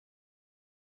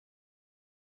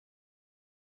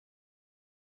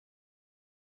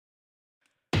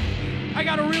I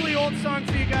got a really old song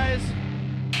for you guys.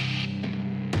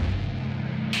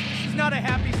 This is not a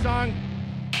happy song.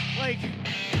 Like,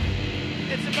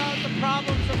 it's about the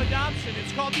problems of adoption.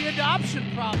 It's called the adoption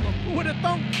problem. Who would have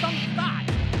thought?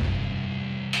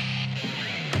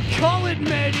 Call it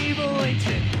medieval,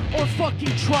 ancient, or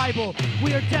fucking tribal.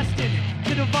 We are destined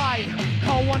to divide,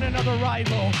 call one another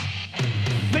rival.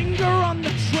 Finger on the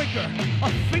trigger,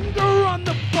 a finger on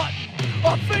the button,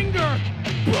 a finger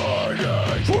by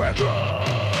the trigger.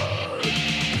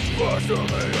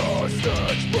 Forcibly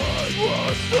hostage,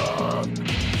 brainwash them.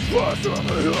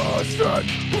 Forcibly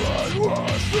hostage,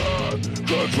 brainwash them.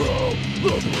 Control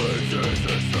the places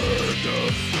and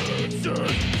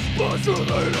circumstances.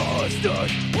 Forcibly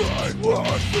hostage,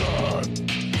 brainwash them.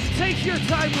 Take your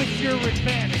time with your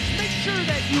advantage. Make sure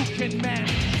that you can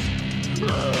manage.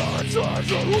 But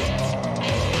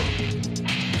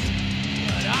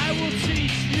I will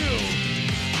teach you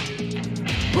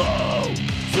how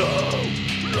to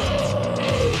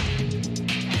love.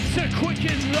 To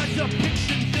quicken the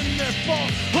depictions in their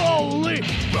false holy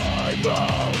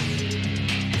Bible.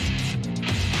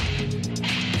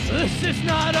 This is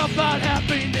not about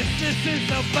happiness, this is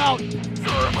about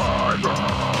survival.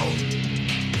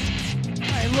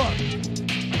 Hey, look.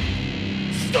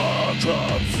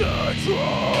 Stockholm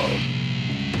Syndrome.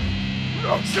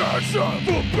 No chance of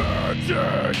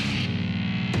abandon.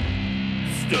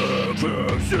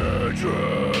 Stockholm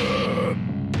Syndrome.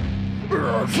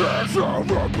 No chance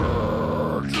of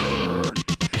abandon.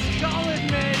 Call it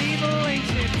medieval,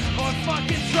 ancient, or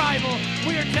fucking tribal.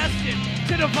 We are destined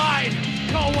to divide.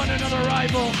 Call one another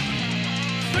rival.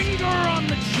 Finger on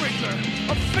the trigger.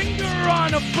 A finger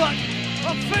on a button.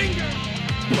 A finger.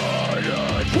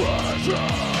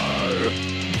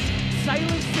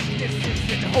 Silent sicknesses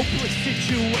in hopeless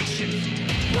situations.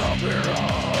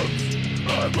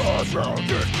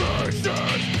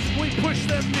 We push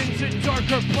them into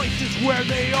darker places where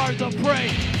they are the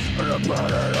prey.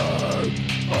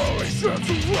 Always seems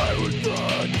to right with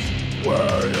God.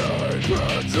 Where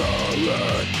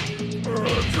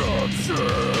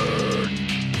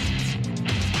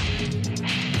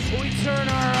we turn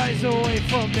our eyes away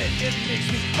from it. It makes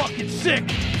me fucking sick.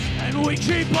 And we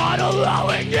keep on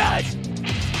allowing it.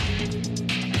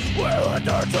 We'll let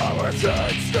the towers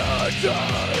die.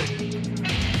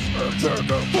 And turn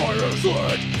the fire's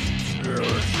lit.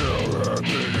 Here's your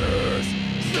happiness.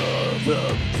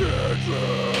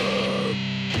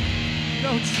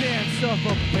 No chance of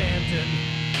abandon.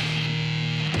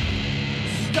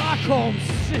 Stockholm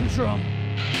Syndrome.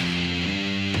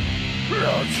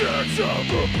 No chance of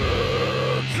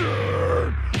abandon.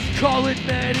 Call it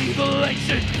medieval,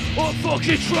 ancient, or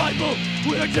fucking tribal.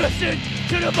 We are destined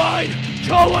to divide.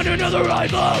 Call one another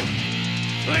rival.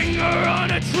 Finger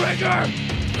on a trigger.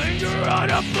 Finger on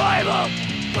a Bible.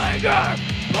 Finger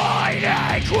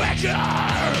pointing quicker.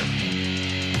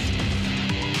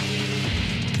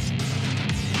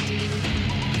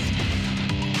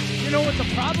 You know what the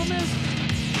problem is?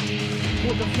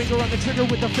 With the finger on the trigger,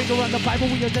 with the finger on the Bible,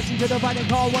 we are destined to divide and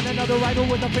call one another rival.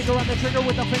 With the finger on the trigger,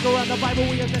 with the finger on the Bible,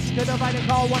 we are destined to divide and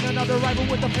call one another rival.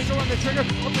 With the finger on the trigger, a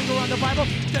finger on the Bible,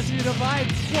 destined to divide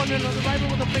one another rival.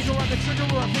 With the finger on the trigger,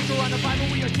 or a finger on the Bible,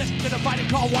 we are destined to divide and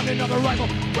call one another rival.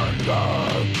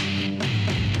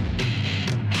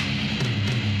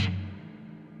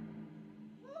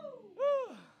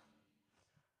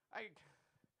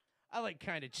 I like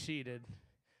kind of cheated.